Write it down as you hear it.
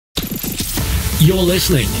You're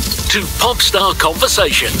listening to Popstar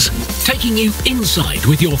Conversations, taking you inside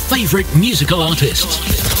with your favorite musical artists.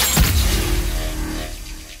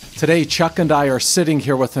 Today, Chuck and I are sitting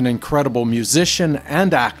here with an incredible musician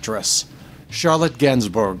and actress, Serge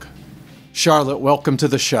Gainsbourg. Charlotte, welcome to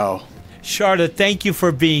the show. Charlotte, thank you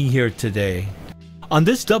for being here today. On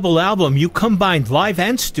this double album, you combined live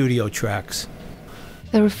and studio tracks.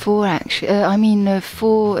 There are four, actually.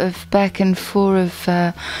 Four of Beck and four of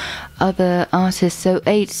other artists, so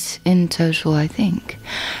 8 in total, I think.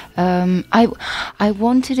 I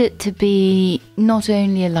wanted it to be not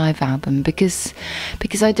only a live album because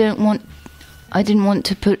I didn't want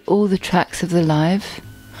to put all the tracks of the live.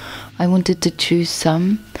 I wanted to choose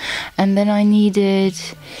some, and then I needed.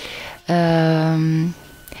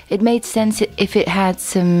 It made sense if it had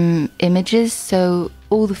some images, so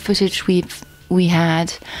all the footage we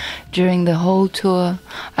had during the whole tour,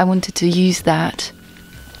 I wanted to use that.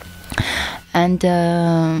 And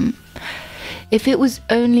if it was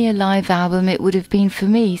only a live album, it would have been, for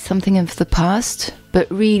me, something of the past, but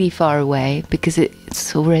really far away, because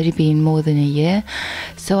it's already been more than a year.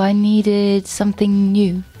 So I needed something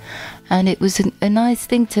new. And it was a nice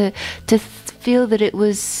thing to feel that it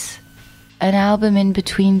was an album in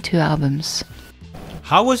between 2 albums.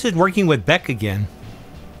 How was it working with Beck again?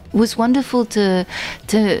 It was wonderful to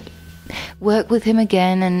work with him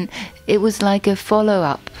again, and it was like a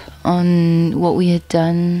follow-up on what we had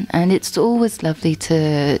done, and it's always lovely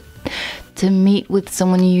to meet with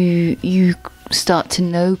someone you start to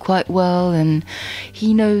know quite well, and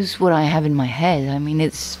he knows what I have in my head. I mean,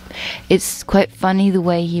 it's quite funny the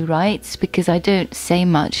way he writes, because I don't say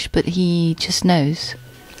much, but he just knows.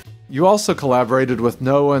 You also collaborated with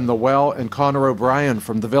Noah and the Well and Connor O'Brien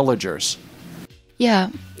from The Villagers. Yeah,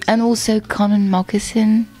 and also Conan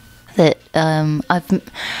Moccasin, that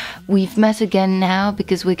we've met again now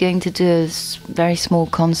because we're going to do a very small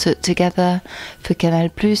concert together for Canal+.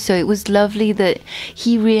 So it was lovely that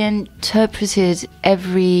he reinterpreted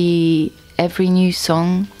every new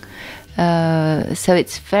song. So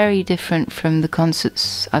it's very different from the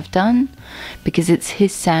concerts I've done because it's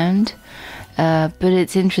his sound. But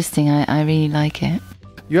it's interesting. I really like it.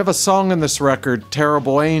 You have a song in this record,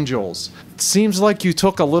 Terrible Angels. It seems like you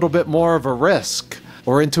took a little bit more of a risk,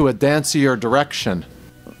 or into a dancier direction.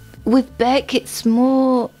 With Beck, it's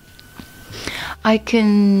more I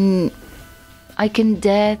can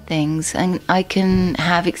dare things, and I can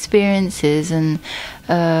have experiences, and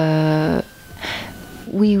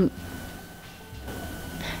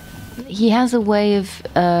he has a way of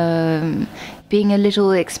being a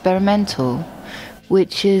little experimental,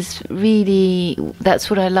 which is really, that's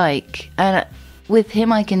what I like. And with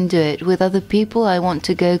him I can do it. With other people I want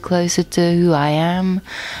to go closer to who I am,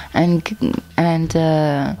 and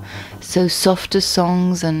so softer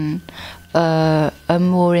songs and are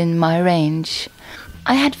more in my range.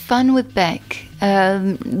 I had fun with Beck.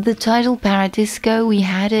 The title Paradisco, we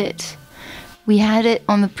had it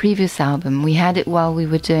on the previous album. We had it while we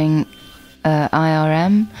were doing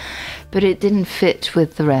IRM, but it didn't fit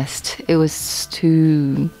with the rest. It was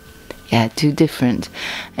too different.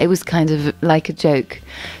 It was kind of like a joke.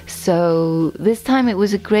 So this time it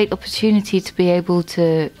was a great opportunity to be able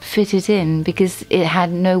to fit it in, because it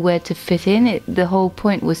had nowhere to fit in. The whole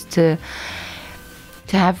point was to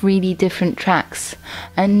have really different tracks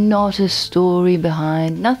and not a story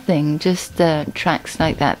behind, nothing, just tracks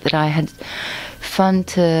like that I had fun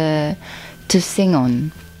to sing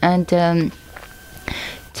on. And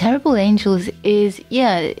Terrible Angels is,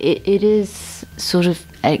 it is sort of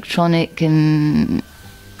electronic, and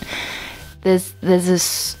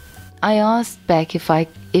I asked Beck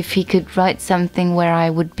if he could write something where I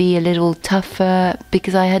would be a little tougher,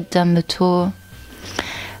 because I had done the tour.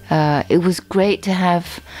 It was great to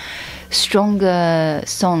have stronger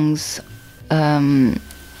songs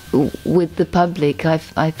with the public.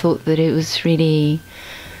 I thought that it was really,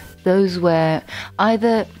 those were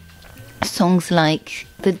either songs like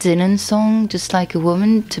the Dylan song, Just Like a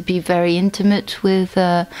Woman, to be very intimate with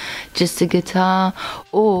just a guitar,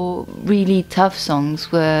 or really tough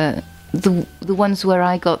songs were the ones where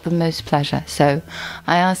I got the most pleasure. So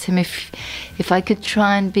I asked him if I could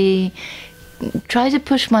try to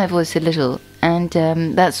push my voice a little, and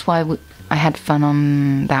that's why I had fun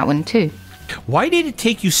on that one too. Why did it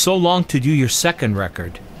take you so long to do your second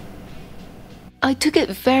record? I took it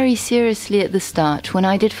very seriously at the start. When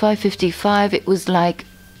I did 555, it was like,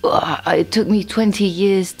 it took me 20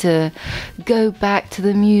 years to go back to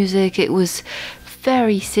the music. It was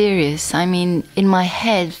very serious. I mean, in my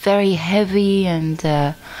head, very heavy, and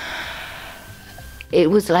it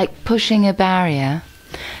was like pushing a barrier.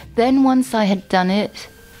 Then once I had done it,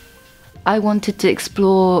 I wanted to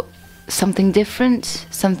explore something different,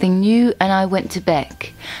 something new, and I went to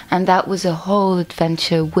Beck, and that was a whole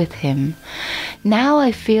adventure with him. Now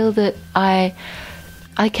I feel that I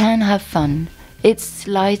can have fun. It's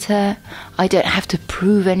lighter. I don't have to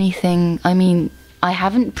prove anything. I mean, I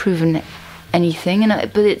haven't proven anything,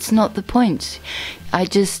 but it's not the point. I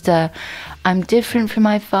just I'm different from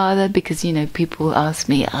my father because, you know, people ask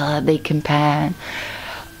me, they compare.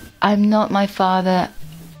 I'm not my father,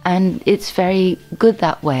 and it's very good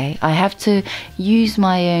that way. I have to use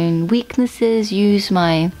my own weaknesses, use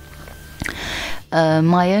my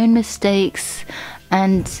own mistakes,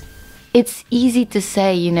 and it's easy to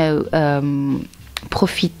say, you know,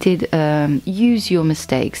 profiter, use your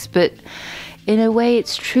mistakes, but in a way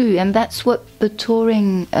it's true, and that's what the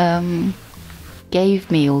touring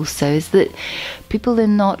gave me also, is that people are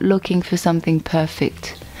not looking for something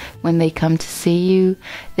perfect. When they come to see you,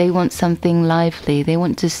 they want something lively. They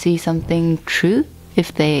want to see something true.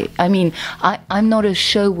 I'm not a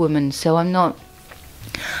show woman, so I'm not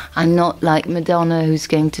like Madonna, who's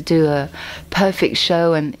going to do a perfect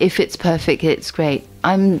show, and if it's perfect, it's great.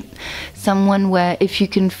 I'm someone where if you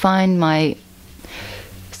can find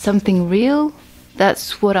something real,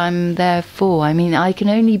 that's what I'm there for. I mean, I can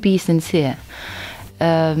only be sincere.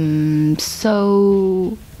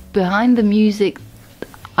 So behind the music,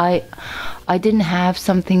 I didn't have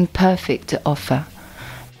something perfect to offer,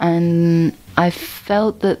 and I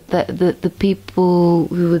felt that the people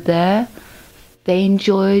who were there, they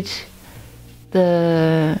enjoyed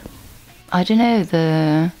the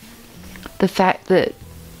fact that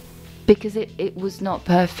because it was not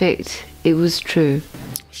perfect, it was true.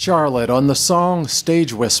 Charlotte, on the song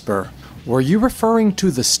Stage Whisper, were you referring to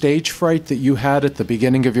the stage fright that you had at the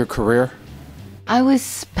beginning of your career? I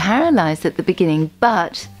was paralyzed at the beginning,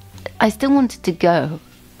 but I still wanted to go.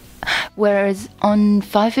 Whereas on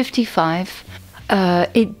 555,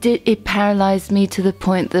 it paralyzed me to the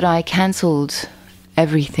point that I cancelled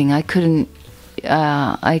everything. I couldn't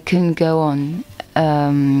go on,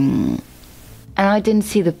 and I didn't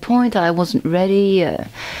see the point. I wasn't ready.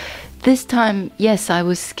 This time, yes, I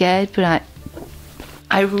was scared, but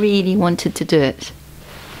I really wanted to do it.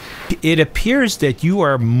 It appears that you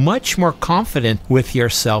are much more confident with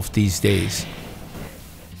yourself these days.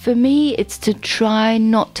 For me, it's to try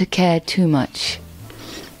not to care too much,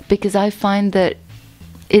 because I find that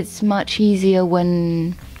it's much easier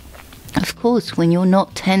when, of course, when you're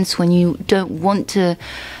not tense, when you don't want to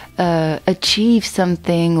achieve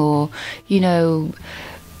something, or, you know,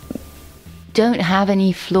 don't have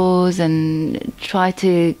any flaws and try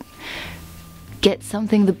to get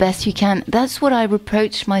something the best you can. That's what I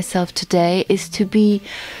reproach myself today, is to be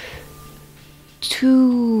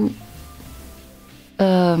too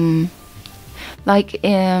in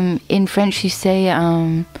French you say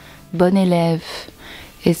bon élève,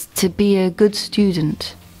 is to be a good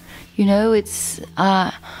student. You know, it's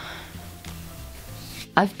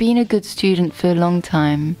I've been a good student for a long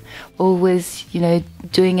time, always, you know,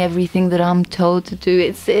 doing everything that I'm told to do.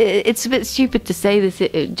 It's a bit stupid to say this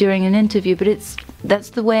during an interview, but that's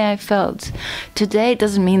the way I felt. Today, it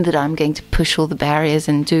doesn't mean that I'm going to push all the barriers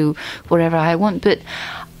and do whatever I want, but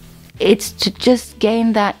it's to just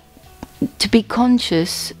gain that, to be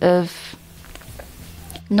conscious of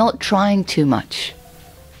not trying too much.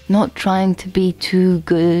 Not trying to be too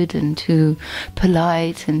good and too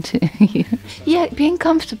polite and too, yeah, being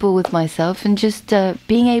comfortable with myself and just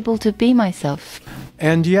being able to be myself.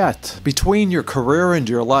 And yet, between your career and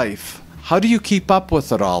your life, how do you keep up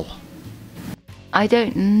with it all? I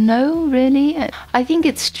don't know, really. I think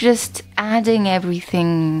it's just adding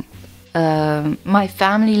everything. My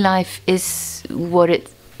family life is what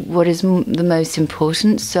is the most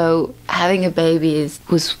important, so having a baby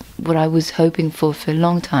was what I was hoping for a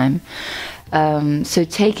long time. So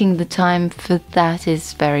taking the time for that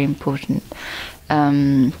is very important.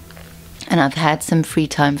 And I've had some free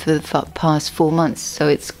time for the past 4 months, so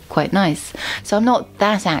it's quite nice. So I'm not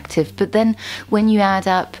that active, but then when you add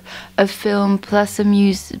up a film plus the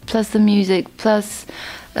music plus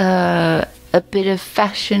a bit of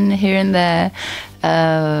fashion here and there,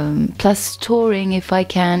 plus touring if I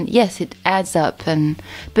can, yes, it adds up.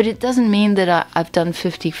 But it doesn't mean that I've done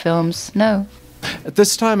 50 films, no. At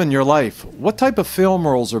this time in your life, what type of film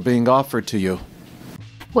roles are being offered to you?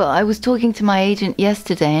 Well, I was talking to my agent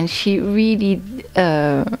yesterday, and she really,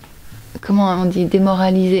 comment on dit,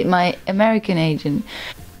 démoralisée, my American agent.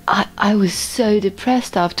 I was so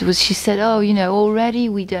depressed afterwards. She said, oh, you know, already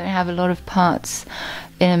we don't have a lot of parts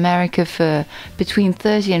in America for between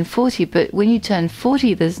 30 and 40, but when you turn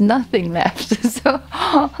 40, there's nothing left. So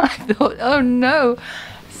I thought, oh no.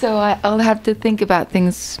 So I'll have to think about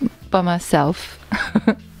things by myself.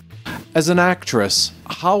 As an actress,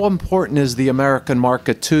 how important is the American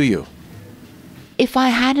market to you? If I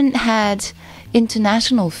hadn't had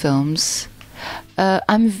international films,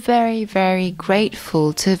 I'm very, very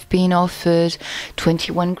grateful to have been offered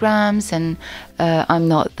 21 Grams and I'm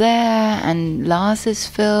Not There and Lars's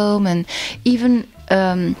film, and even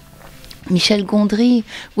Michel Gondry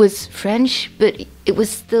was French, but it was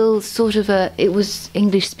still sort of it was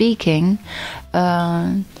English speaking.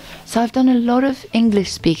 So I've done a lot of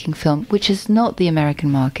English speaking film, which is not the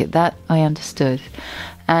American market, that I understood.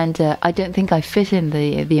 And I don't think I fit in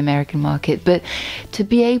the American market. But to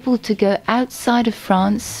be able to go outside of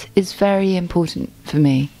France is very important for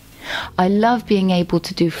me. I love being able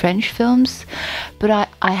to do French films, but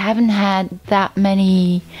I haven't had that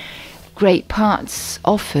many great parts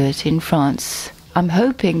offered in France. I'm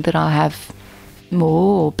hoping that I'll have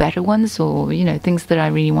more or better ones, or, you know, things that I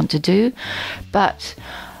really want to do. But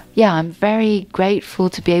yeah, I'm very grateful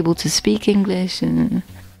to be able to speak English and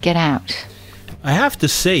get out. I have to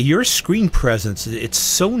say, your screen presence, it's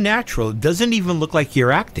so natural. It doesn't even look like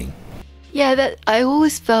you're acting. Yeah, that I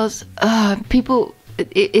always felt people.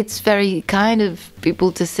 It's very kind of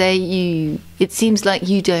people to say it seems like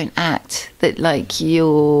you don't act. That like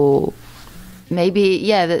you're maybe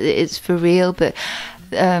that it's for real, but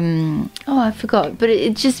I forgot. But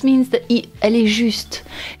it just means that elle est juste.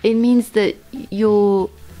 It means that you're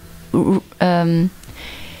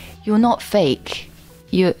not fake.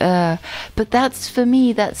 But that's, for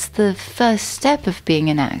me, that's the first step of being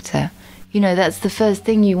an actor. You know, that's the first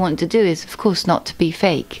thing you want to do, is of course not to be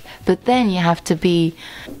fake, but then you have to be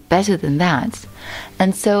better than that.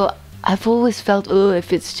 And so I've always felt,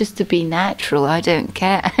 if it's just to be natural, I don't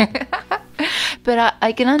care. But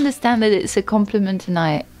I can understand that it's a compliment, and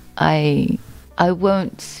I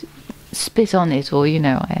won't spit on it, or, you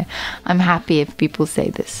know, I'm happy if people say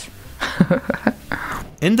this.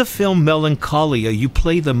 In the film Melancholia, you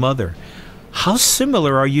play the mother. How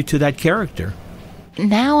similar are you to that character?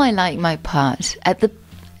 Now I like my part. At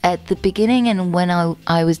the beginning, and when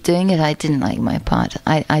I was doing it, I didn't like my part.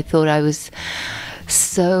 I thought I was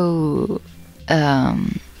so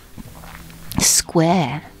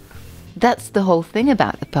square. That's the whole thing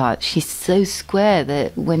about the part. She's so square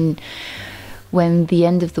that when the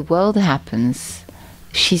end of the world happens,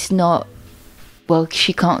 she's not, well,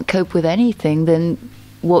 she can't cope with anything than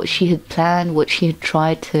what she had planned, what she had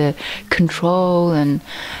tried to control. And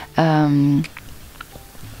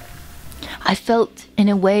I felt in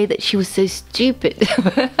a way that she was so stupid.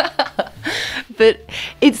 But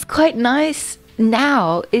it's quite nice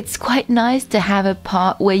now. It's quite nice to have a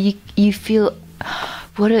part where you feel,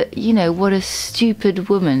 what a stupid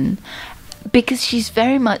woman. Because she's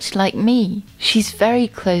very much like me. She's very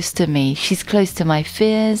close to me. She's close to my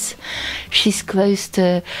fears. She's close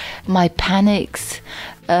to my panics.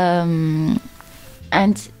 And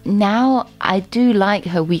now I do like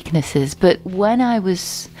her weaknesses. But when I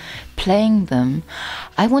was playing them,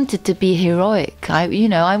 I wanted to be heroic.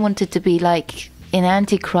 I wanted to be like in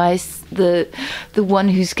Antichrist, the one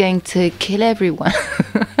who's going to kill everyone.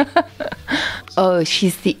 Oh,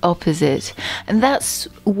 she's the opposite. And that's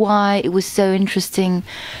why it was so interesting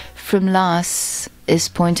from Lars'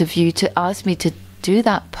 point of view to ask me to do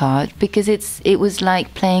that part, because it was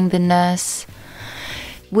like playing the nurse.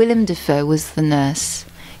 Willem Dafoe was the nurse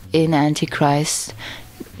in Antichrist.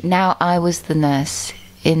 Now I was the nurse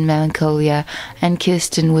in Melancholia, and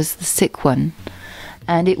Kirsten was the sick one.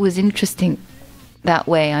 And it was interesting that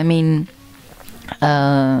way. I mean,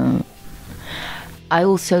 I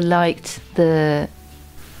also liked the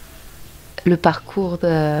parcours,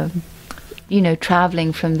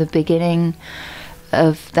 traveling from the beginning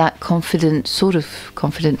of that sort of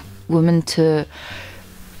confident woman to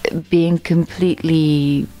being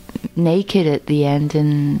completely naked at the end.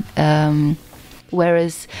 And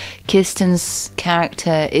whereas Kirsten's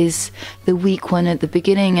character is the weak one at the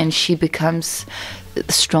beginning, and she becomes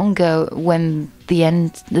stronger when the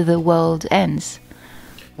end of the world ends.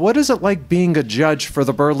 What is it like being a judge for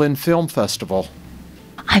the Berlin Film Festival?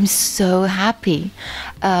 I'm so happy.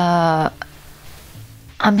 I'm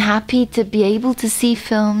happy to be able to see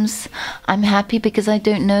films. I'm happy because I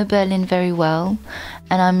don't know Berlin very well.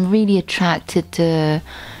 And I'm really attracted to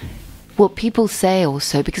what people say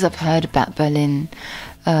also, because I've heard about Berlin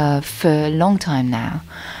for a long time now.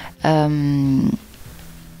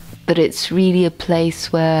 But it's really a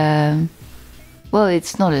place where, well,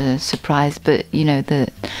 it's not a surprise, but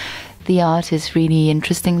the art is really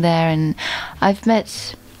interesting there. And I've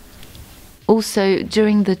met also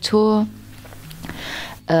during the tour,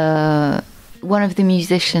 one of the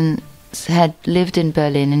musicians had lived in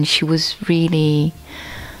Berlin, and she was really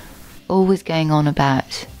always going on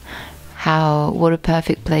about what a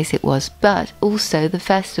perfect place it was. But also the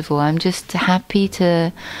festival, I'm just happy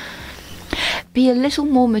to be a little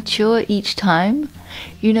more mature each time.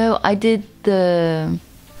 You know, I did the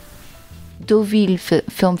Deauville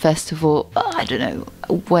Film Festival, I don't know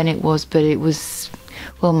when it was, but it was,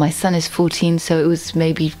 well, my son is 14, so it was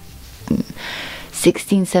maybe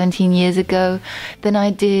 16, 17 years ago. Then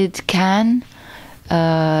I did Cannes.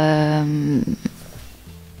 That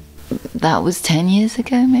was 10 years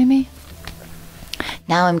ago, maybe.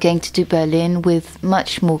 Now I'm going to do Berlin with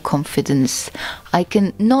much more confidence. I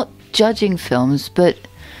can, not judging films, but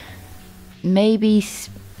maybe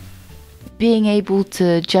being able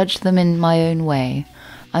to judge them in my own way.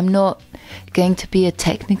 I'm not going to be a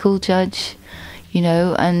technical judge, you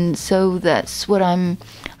know, and so that's what I'm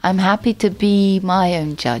happy to be my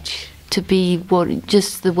own judge, to be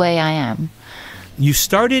just the way I am. You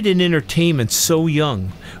started in entertainment so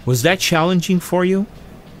young. Was that challenging for you?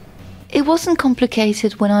 It wasn't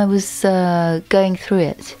complicated when I was going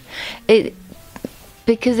through it.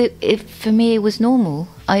 Because for me it was normal.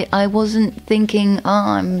 I wasn't thinking,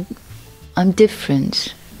 I'm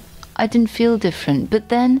different. I didn't feel different. But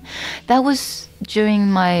then that was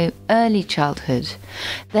during my early childhood.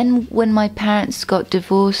 Then when my parents got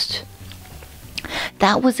divorced,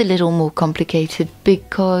 that was a little more complicated,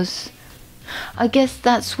 because I guess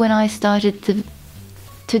that's when I started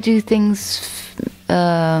to do things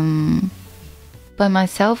by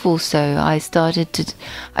myself also. I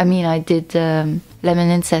did Lemon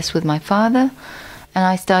Incest with my father, and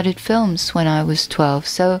I started films when I was 12.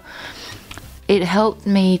 So it helped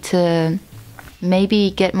me to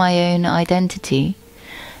maybe get my own identity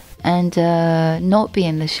and not be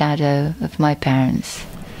in the shadow of my parents.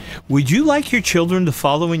 Would you like your children to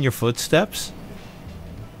follow in your footsteps?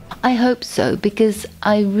 I hope so, because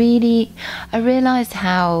I realized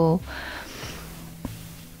how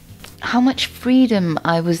much freedom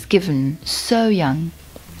I was given so young.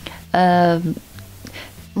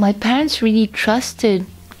 My parents really trusted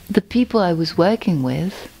the people I was working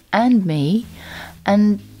with and me,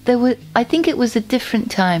 and I think it was a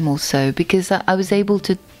different time also, because I was able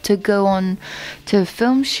to go on to a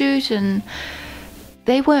film shoot, and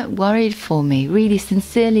they weren't worried for me. Really,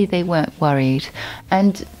 sincerely, they weren't worried.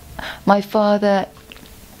 And my father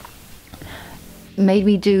made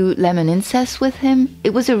me do Lemon Incest with him.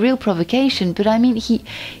 It was a real provocation, but I mean, he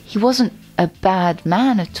wasn't a bad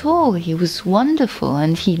man at all. He was wonderful,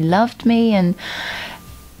 and he loved me, and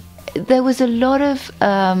there was a lot of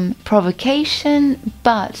provocation,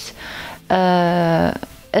 but a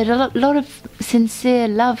lot of sincere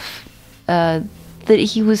love that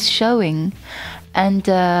he was showing. And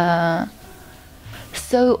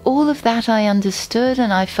so all of that I understood,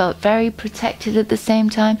 and I felt very protected at the same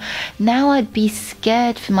time. Now I'd be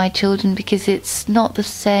scared for my children, because it's not the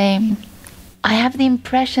same. I have the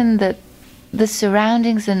impression that the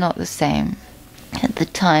surroundings are not the same. At the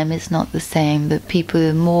time is not the same, that people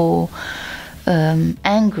are more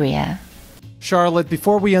angrier. Charlotte,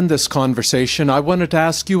 before we end this conversation, I wanted to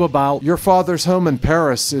ask you about your father's home in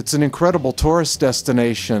Paris. It's an incredible tourist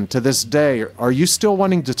destination to this day. Are you still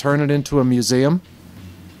wanting to turn it into a museum?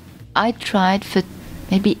 I tried for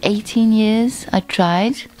maybe 18 years. I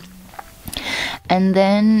tried. And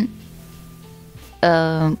then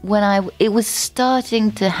when it was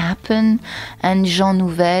starting to happen, and Jean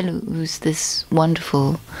Nouvel, who's this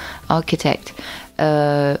wonderful architect,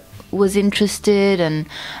 was interested, and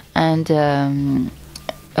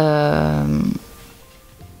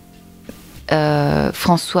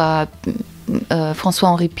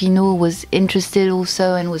François-Henri Pinault was interested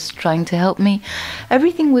also and was trying to help me.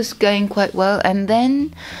 Everything was going quite well, and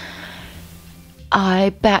then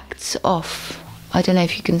I backed off. I don't know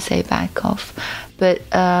if you can say back off, but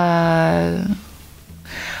I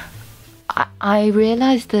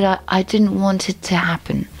realized that I didn't want it to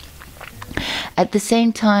happen. At the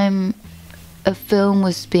same time, a film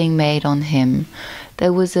was being made on him.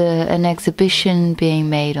 There was an exhibition being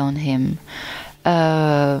made on him.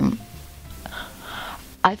 I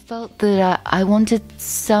felt that I wanted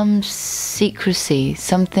some secrecy,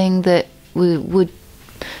 something that would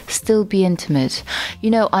still be intimate.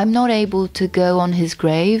 You know, I'm not able to go on his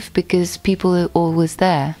grave because people are always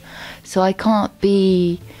there. So I can't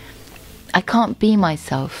be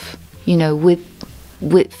myself, you know,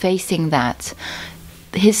 with facing that.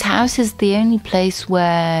 His house is the only place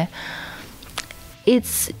where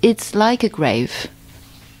it's like a grave.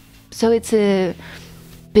 So it's a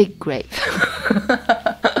big grave.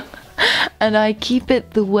 And I keep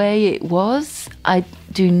it the way it was. I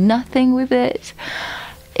do nothing with it.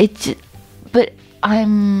 But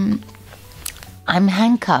I'm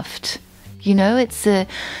handcuffed You know, it's a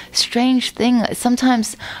strange thing.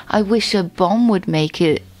 Sometimes I wish a bomb would make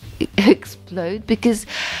it explode, because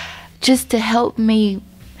just to help me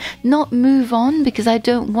not move on, because I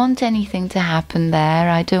don't want anything to happen there.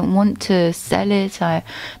 I don't want to sell it.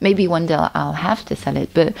 Maybe one day I'll have to sell it,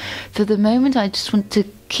 but for the moment I just want to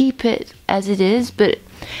keep it as it is. But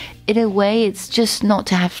in a way, it's just not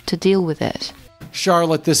to have to deal with it.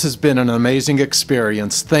 Charlotte, this has been an amazing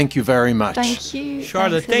experience. Thank you very much. Thank you.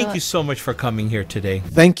 Charlotte, thank you so much for coming here today.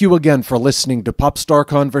 Thank you again for listening to Popstar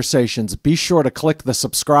Conversations. Be sure to click the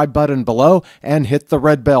subscribe button below and hit the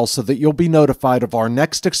red bell so that you'll be notified of our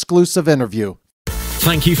next exclusive interview.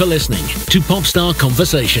 Thank you for listening to Popstar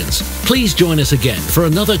Conversations. Please join us again for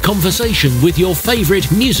another conversation with your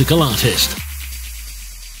favorite musical artist.